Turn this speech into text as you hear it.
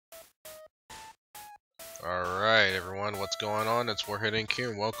Alright everyone, what's going on? It's Warhead Inc.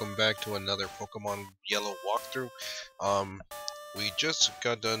 here and welcome back to another Pokemon Yellow walkthrough. We just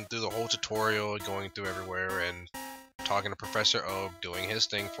got done through the whole tutorial, going through everywhere and talking to Professor Oak, doing his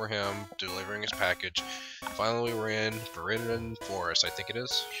thing for him, delivering his package. Finally we're in Viridian Forest, I think it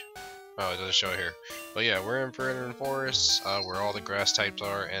is. Oh, it doesn't show here. But yeah, we're in Viridian Forest, where all the grass types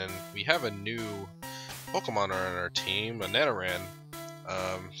are, and we have a new Pokemon on our team, a Nidoran.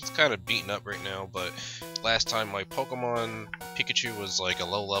 It's kind of beaten up right now, but last time my Pokemon Pikachu was like a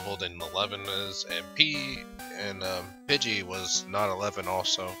low level than 11 is, and Pidgey was not 11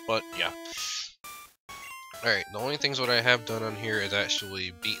 also, but yeah. Alright, the only things what I have done on here is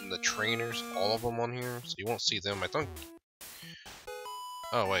actually beaten the trainers, all of them on here, so you won't see them, I think.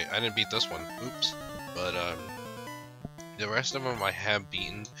 Oh wait, I didn't beat this one, oops. But the rest of them I have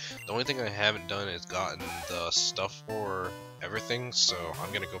beaten. The only thing I haven't done is gotten the stuff for everything, so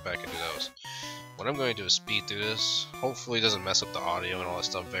I'm gonna go back and do those. What I'm going to do is speed through this. Hopefully it doesn't mess up the audio and all that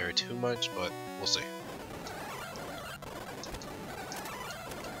stuff very too much, but we'll see.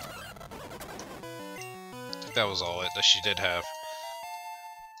 I think that was all that she did have.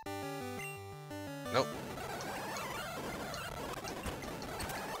 Nope.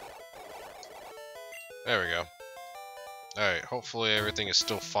 There we go. Alright, hopefully everything is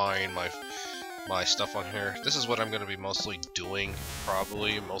still fine, my stuff on here. This is what I'm going to be mostly doing,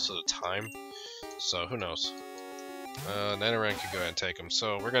 probably, most of the time. So, who knows. Nidoran can go ahead and take him,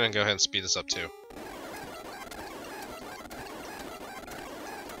 so we're going to go ahead and speed this up too.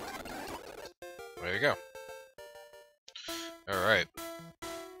 There you go. Alright.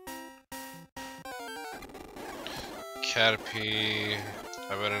 Caterpie,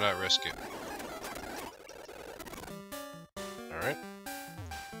 I better not risk it. Alright.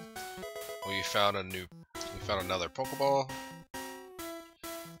 We found another Pokeball.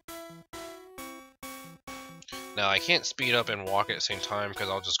 Now I can't speed up and walk at the same time because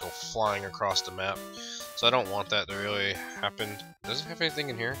I'll just go flying across the map. So I don't want that to really happen. Does it have anything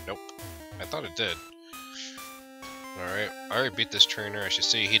in here? Nope. I thought it did. Alright, I already beat this trainer. As you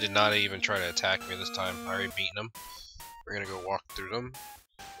see, he did not even try to attack me this time. I already beaten him. We're gonna go walk through them.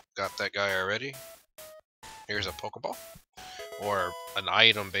 Got that guy already. Here's a Pokeball. Or an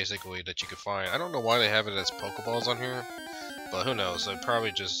item, basically, that you could find. I don't know why they have it as Pokeballs on here. But who knows, they'd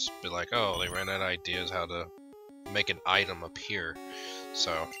probably just be like, oh, they ran out of ideas how to make an item appear.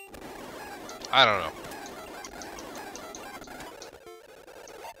 So, I don't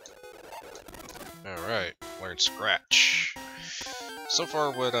know. Alright, learn Scratch. So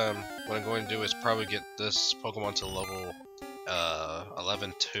far what I'm going to do is probably get this Pokemon to level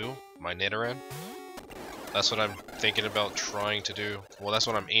 11-2, my Nidoran. That's what I'm thinking about trying to do. Well, that's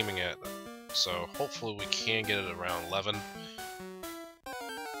what I'm aiming at. So hopefully we can get it around 11.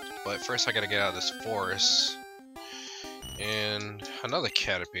 But first I gotta get out of this forest. And another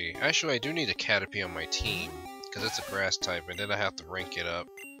Caterpie. Actually, I do need a Caterpie on my team, because it's a grass type, and then I have to rank it up,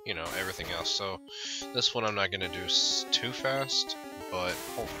 you know, everything else. So this one I'm not gonna do too fast, but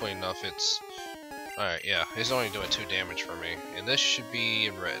hopefully enough it's... Alright, yeah, it's only doing 2 damage for me. And this should be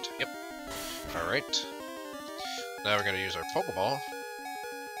in red. Yep. Alright. Now we're gonna use our Pokeball.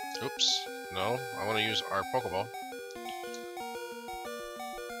 Oops. No, I want to use our Pokeball.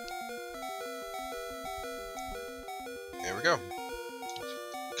 There we go.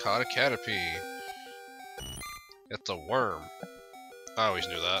 Caught a Caterpie. It's a worm. I always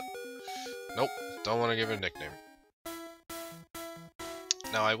knew that. Nope, don't want to give it a nickname.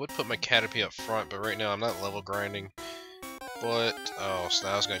 Now I would put my Caterpie up front, but right now I'm not level grinding. But, oh, so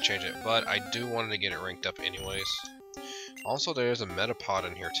now I was going to change it. But I do want to get it ranked up anyways. Also, there's a Metapod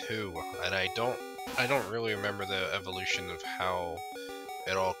in here too, and I don't really remember the evolution of how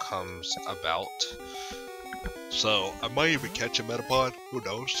it all comes about. So, I might even catch a Metapod, who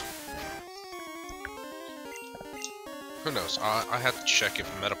knows? Who knows, I have to check if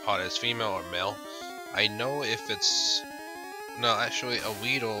a Metapod is female or male. I know if it's... No, actually, a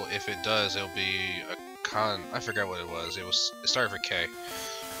Weedle, if it does, it'll be a I forgot what it was. It started for K.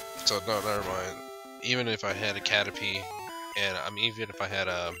 So, no, never mind. Even if I had a Caterpie, and even if I had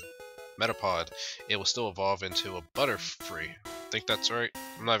a Metapod, it will still evolve into a Butterfree. Think that's right?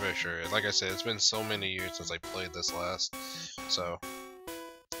 I'm not very sure. Like I said, it's been so many years since I played this last. So,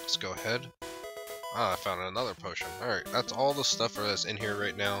 let's go ahead. Ah, I found another potion. Alright, that's all the stuff that's in here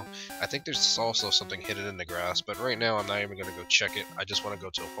right now. I think there's also something hidden in the grass, but right now I'm not even going to go check it. I just want to go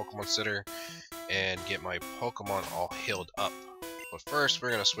to a Pokemon Center and get my Pokemon all healed up. But first, we're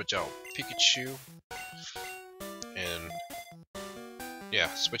going to switch out Pikachu. And yeah,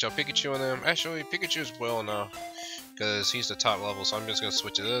 switch out Pikachu on them. Actually, Pikachu's well enough. because he's the top level, so I'm just going to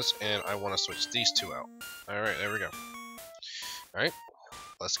switch to this, and I want to switch these two out. Alright, there we go. Alright,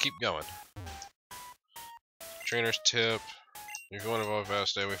 let's keep going. Trainer's tip. You're going to evolve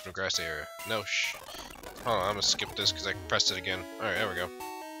fast, stay away from the grassy area. No, shh. Hold on, I'm going to skip this because I pressed it again. Alright, there we go.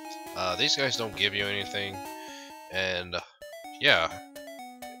 These guys don't give you anything, and yeah.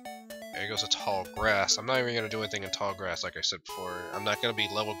 There goes a tall grass. I'm not even going to do anything in tall grass, like I said before. I'm not going to be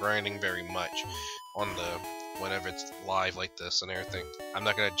level grinding very much on the whenever it's live like this and everything. I'm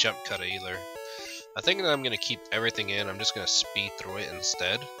not going to jump cut it either. I think that I'm going to keep everything in. I'm just going to speed through it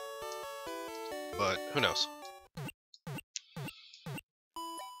instead. But who knows?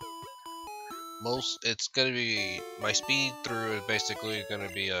 It's going to be my speed through is basically going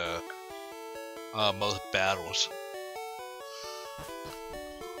to be most battles.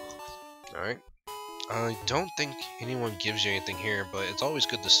 Alright. I don't think anyone gives you anything here, but it's always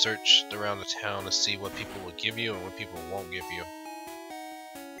good to search around the town to see what people will give you and what people won't give you.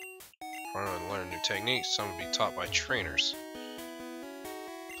 Trying to learn new techniques, some will be taught by trainers.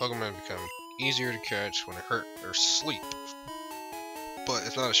 Pokemon become easier to catch when they hurt or sleep, but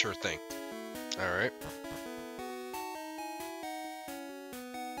it's not a sure thing. Alright.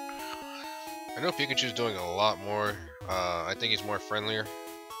 I know Pikachu's doing a lot more. I think he's more friendlier.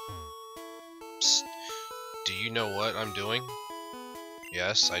 Psst. Do you know what I'm doing?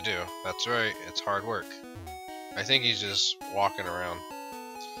 Yes, I do. That's right, it's hard work. I think he's just walking around.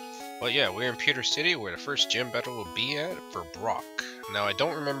 But yeah, we're in Pewter City, where the first gym battle will be at for Brock. Now, I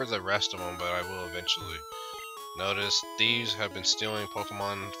don't remember the rest of them, but I will eventually. Notice, thieves have been stealing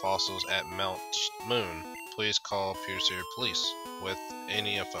Pokemon fossils at Mount Moon. Please call Pewter City Police with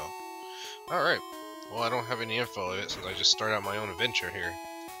any info. Alright, well I don't have any info of it since I just started out my own adventure here.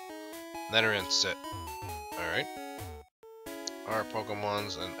 Netherend sit. Alright. Our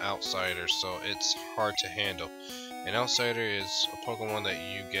Pokemon's an outsider, so it's hard to handle. An outsider is a Pokemon that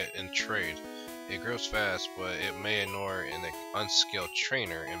you get in trade. It grows fast, but it may ignore an unskilled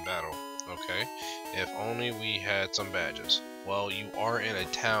trainer in battle. Okay, if only we had some badges. Well, you are in a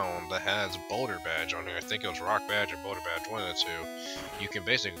town that has Boulder Badge on here. I think it was Rock Badge or Boulder Badge, one of the two. You can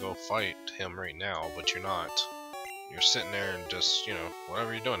basically go fight him right now, but you're not. You're sitting there and just, you know,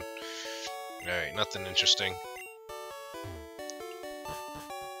 whatever you're doing. Alright, nothing interesting.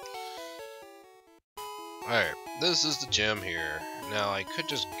 Alright, this is the gym here. Now, I could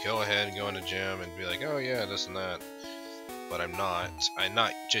just go ahead and go in the gym and be like, oh yeah, this and that. But I'm not. I'm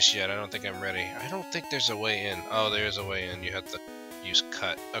not just yet. I don't think I'm ready. I don't think there's a way in. Oh, there is a way in. You have to use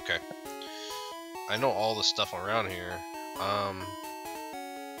cut. Okay. I know all the stuff around here. Alright,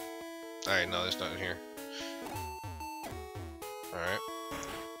 no, there's nothing here. Alright.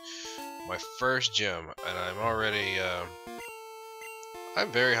 My first gym, and I'm already,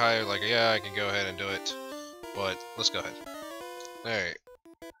 I'm very high, like, yeah, I can go ahead and do it. But, let's go ahead. Alright.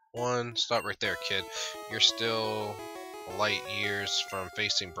 One, stop right there, kid. You're still light years from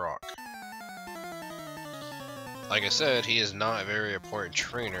facing Brock. Like I said, he is not a very important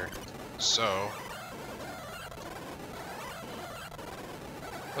trainer, so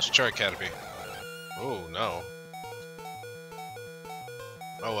let's try Caterpie. Oh no.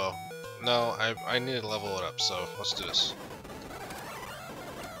 Oh well. No, I need to level it up, so let's do this.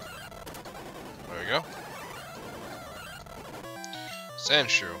 There we go.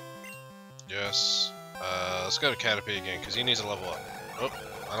 Sandshrew. Yes. Let's go to Caterpie again, because he needs to level up. Oh,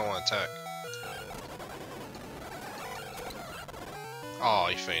 I don't want to attack. Oh,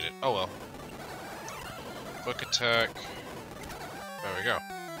 he fainted. Oh well. Quick attack. There we go.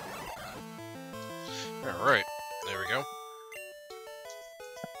 Alright, there we go.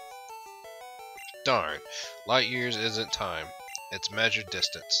 Darn. Light years isn't time. It's measured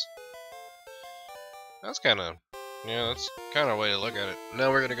distance. That's kinda... yeah, that's kind of a way to look at it.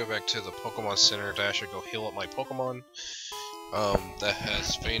 Now we're gonna go back to the Pokemon Center to actually go heal up my Pokemon that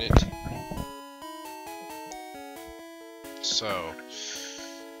has fainted. So,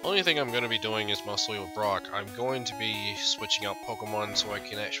 only thing I'm gonna be doing is mostly with Brock. I'm going to be switching out Pokemon so I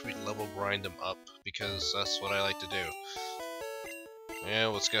can actually level grind them up because that's what I like to do. Yeah,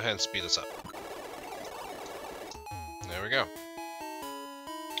 let's go ahead and speed this up. There we go.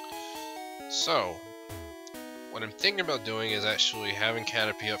 So, what I'm thinking about doing is actually having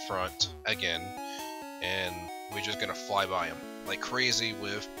Caterpie up front again, and we're just gonna fly by him like crazy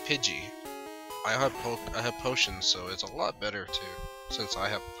with Pidgey. I have potions, so it's a lot better too, since I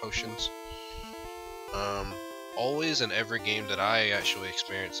have potions. Always in every game that I actually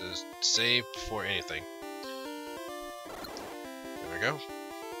experience is save before anything. There we go.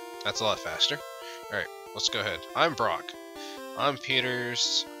 That's a lot faster. Alright, let's go ahead. I'm Brock. I'm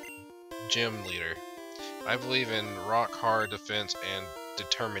Peter's gym leader. I believe in rock hard defense and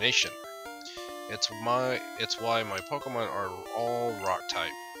determination. It's why my Pokemon are all rock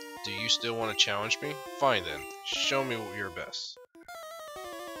type. Do you still want to challenge me? Fine then. Show me your best.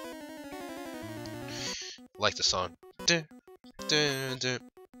 Like the song. Dun, dun, dun.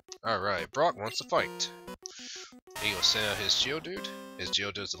 Alright, Brock wants to fight. He will send out his Geodude. His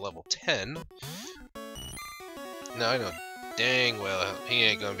Geodude's a level 10. Now I know dang well he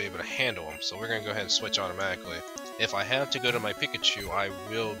ain't gonna be able to handle him, so we're gonna go ahead and switch automatically. If I have to go to my Pikachu, I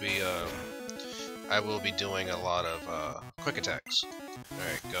will be doing a lot of quick attacks.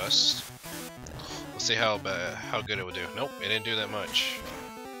 Alright, Gust. Let's see how good it would do. Nope, it didn't do that much.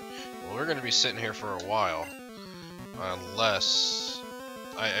 Well, we're gonna be sitting here for a while, unless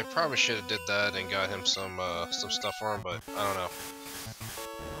I probably should have did that and got him some stuff for him, but I don't know.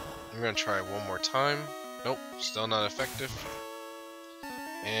 I'm gonna try one more time. Nope, still not effective.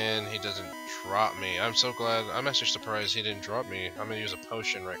 And he doesn't drop me. I'm so glad. I'm actually surprised he didn't drop me. I'm gonna use a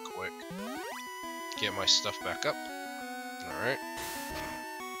potion right quick. Get my stuff back up. Alright.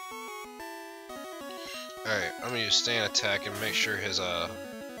 Alright, I'm gonna use stand attack and make sure his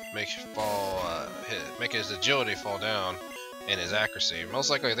make his agility fall down and his accuracy.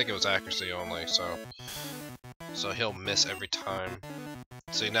 Most likely I think it was accuracy only, so he'll miss every time.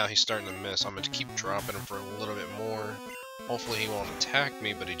 See, now he's starting to miss. I'm going to keep dropping him for a little bit more. Hopefully he won't attack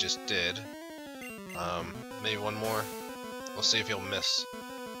me, but he just did. Maybe one more. We'll see if he'll miss.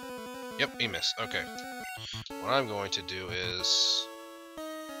 Yep, he missed. Okay. What I'm going to do is...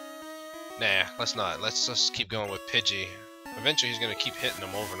 Nah, let's not. Let's just keep going with Pidgey. Eventually he's going to keep hitting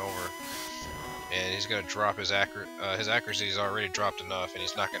him over and over. And he's going to drop his accuracy is already dropped enough, and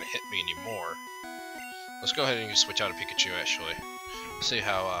he's not going to hit me anymore. Let's go ahead and switch out a Pikachu, actually. See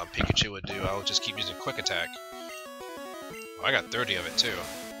how Pikachu would do. I'll just keep using quick attack. Oh, I got 30 of it too.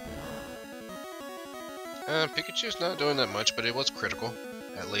 Pikachu's not doing that much, but it was critical,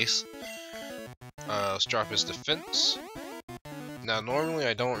 at least. Let's drop his defense. Now, normally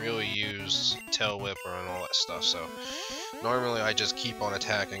I don't really use Tail Whip and all that stuff, so normally I just keep on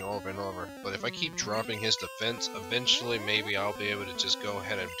attacking over and over. But if I keep dropping his defense, eventually maybe I'll be able to just go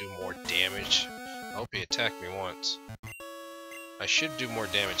ahead and do more damage. I hope he attacked me once. I should do more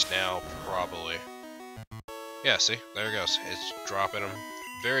damage now, probably. Yeah, see? There it goes. It's dropping him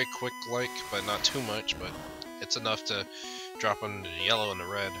very quick-like, but not too much, but it's enough to drop him to the yellow and the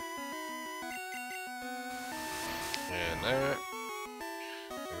red. And that.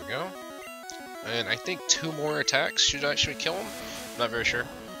 There we go. And I think 2 more attacks should actually kill him. I'm not very sure.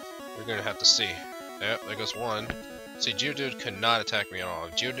 We're gonna have to see. Yep, there goes 1. See, Geodude could not attack me at all.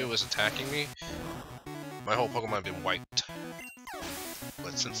 If Geodude was attacking me, my whole Pokemon would have been wiped.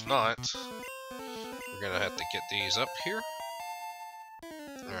 But since not, we're gonna have to get these up here.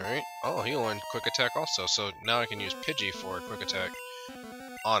 Alright. Oh, he learned quick attack also, so now I can use Pidgey for a quick attack.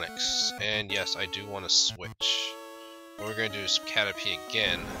 Onix. And yes, I do want to switch. What we're gonna do is Caterpie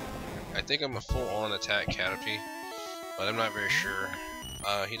again. I think I'm a full-on attack Caterpie, but I'm not very sure.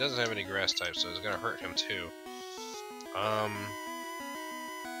 He doesn't have any grass type, so it's gonna hurt him too. I'm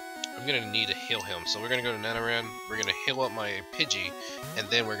gonna need to heal him, so we're gonna go to Nidoran, we're gonna heal up my Pidgey, and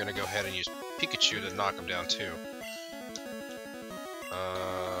then we're gonna go ahead and use Pikachu to knock him down too.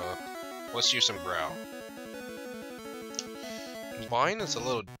 Let's use some Growl. Mine is a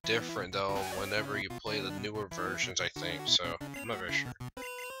little different though whenever you play the newer versions, I think, so I'm not very sure.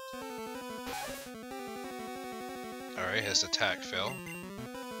 Alright, his attack fell.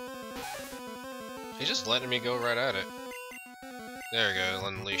 He's just letting me go right at it. There we go,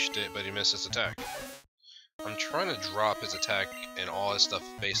 unleashed it, but he missed his attack. I'm trying to drop his attack and all his stuff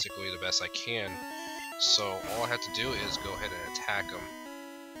basically the best I can, so all I have to do is go ahead and attack him.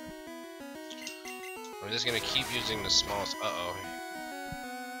 I'm just gonna keep using the smallest. Uh-oh.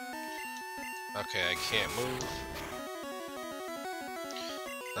 Okay, I can't move.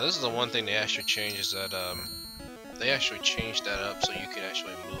 Now this is the one thing they actually changed is that they actually changed that up so you can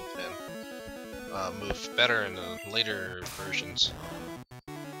actually move him. Move better in the later versions.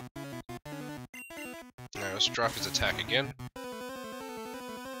 Alright, let's drop his attack again.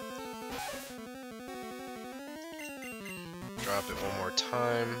 Drop it one more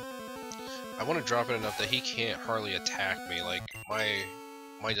time. I want to drop it enough that he can't hardly attack me. Like, my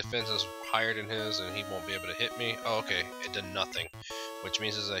defense is higher than his and he won't be able to hit me. Oh, okay, it did nothing. Which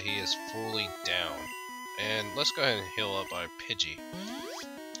means is that he is fully down. And let's go ahead and heal up our Pidgey.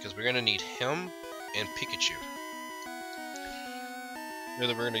 Because we're going to need him and Pikachu.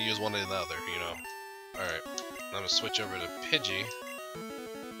 Either we're going to use one or the other, you know. Alright, I'm going to switch over to Pidgey.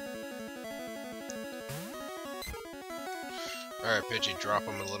 Alright, Pidgey, drop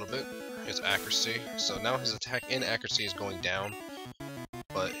him a little bit. his accuracy. So now his attack and accuracy is going down,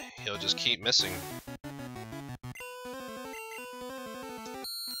 but he'll just keep missing.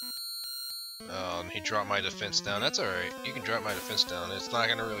 He dropped my defense down. That's alright. You can drop my defense down. It's not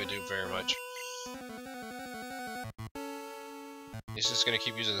gonna really do very much. He's just gonna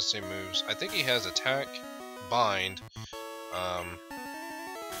keep using the same moves. I think he has attack, bind,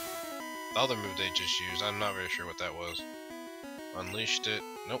 the other move they just used, I'm not very sure what that was. Unleashed it.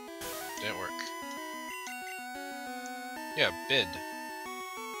 Nope. Didn't work. Yeah, bid.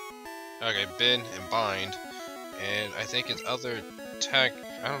 Okay, bid and bind. And I think his other attack,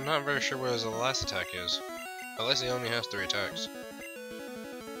 I'm not very sure what his last attack is. Unless he only has 3 attacks.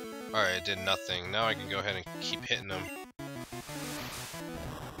 Alright, it did nothing. Now I can go ahead and keep hitting him.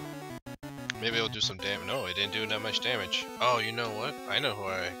 Maybe it'll do some damage. No, it didn't do that much damage. Oh, you know what? I know who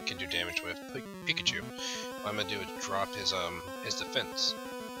I can do damage with. Pikachu. What I'm gonna do is drop his defense.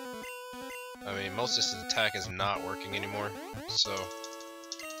 I mean, most of his attack is not working anymore, so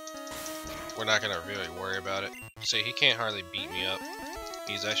we're not gonna really worry about it. See, he can't hardly beat me up.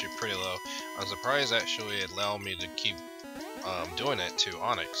 He's actually pretty low. I'm surprised actually it allowed me to keep doing it to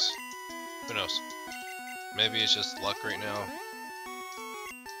Onix. Who knows? Maybe it's just luck right now.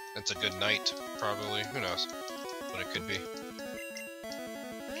 It's a good night, probably. Who knows what it could be.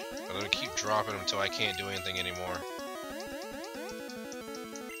 But I'm gonna keep dropping him until I can't do anything anymore.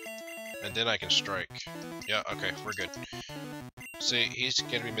 And then I can strike. Yeah, okay, we're good. See, he's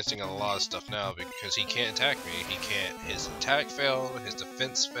gonna be missing a lot of stuff now because he can't attack me. He can't. His attack fell, his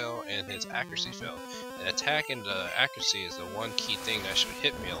defense fell, and his accuracy fell. And attack and accuracy is the one key thing that should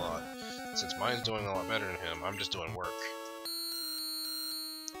hit me a lot. Since mine's doing a lot better than him, I'm just doing work.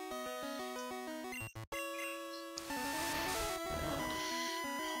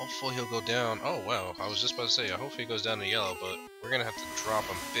 Hopefully he'll go down. Oh wow, I was just about to say, hopefully he goes down to yellow, but we're gonna have to drop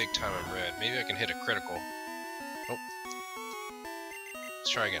him big time in red. Maybe I can hit a critical. Nope. Let's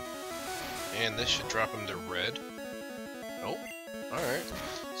try again. And this should drop him to red. Nope. Alright.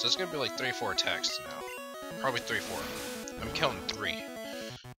 So it's gonna be like 3 or 4 attacks now. Probably 3 or 4. I'm counting 3.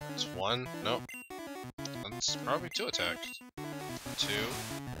 It's 1. Nope. That's probably 2 attacks. 2.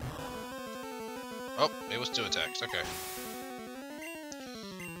 Oh, it was 2 attacks. Okay.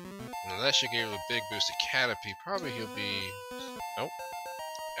 Now that should give him a big boost to Caterpie. Probably he'll be... Nope.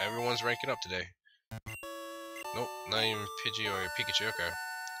 Everyone's ranking up today. Nope, not even Pidgey or Pikachu. Okay.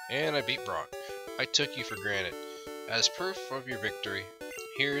 And I beat Brock. I took you for granted. As proof of your victory,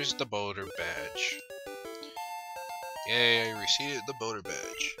 here's the Boulder Badge. Yay, I received the Boulder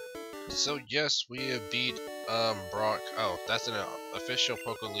Badge. So yes, we have beat Brock. Oh, that's an official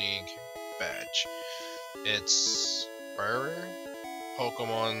Poke League badge. It's rarer.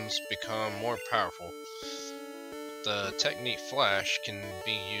 Pokemon's become more powerful. The technique Flash can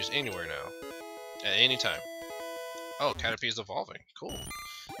be used anywhere now, at any time. Oh, Caterpie is evolving. Cool.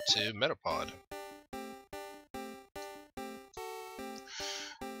 To Metapod.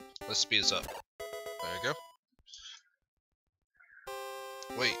 Let's speed this up. There you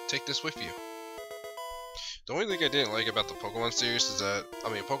go. Wait, take this with you. The only thing I didn't like about the Pokemon series is that,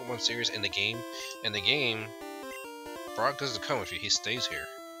 Pokemon series in the game, Brock doesn't come with you, he stays here.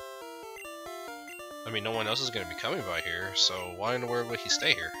 I mean, no one else is going to be coming by here, so why in the world would he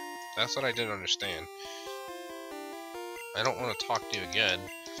stay here? That's what I didn't understand. I don't want to talk to you again.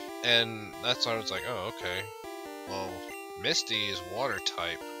 And that's why I was like, oh, okay. Well, Misty is water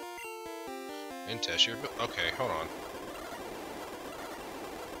type. Intesh, you're... Okay, hold on.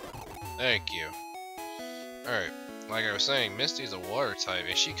 Thank you. Alright, like I was saying, Misty is a water type,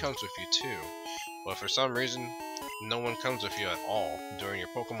 and she comes with you too. But for some reason, no one comes with you at all during your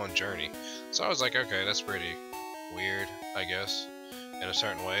Pokemon journey. So I was like, okay, that's pretty weird, I guess, in a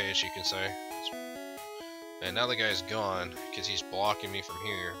certain way, as you can say. And now the guy's gone, because he's blocking me from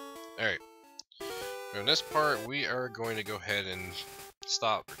here. Alright. From this part, we are going to go ahead and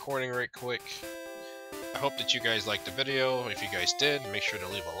stop recording right quick. I hope that you guys liked the video. If you guys did, make sure to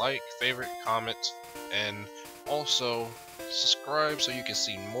leave a like, favorite, comment, and also subscribe so you can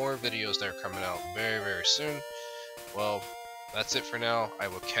see more videos that are coming out very, very soon. Well, that's it for now. I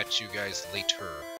will catch you guys later.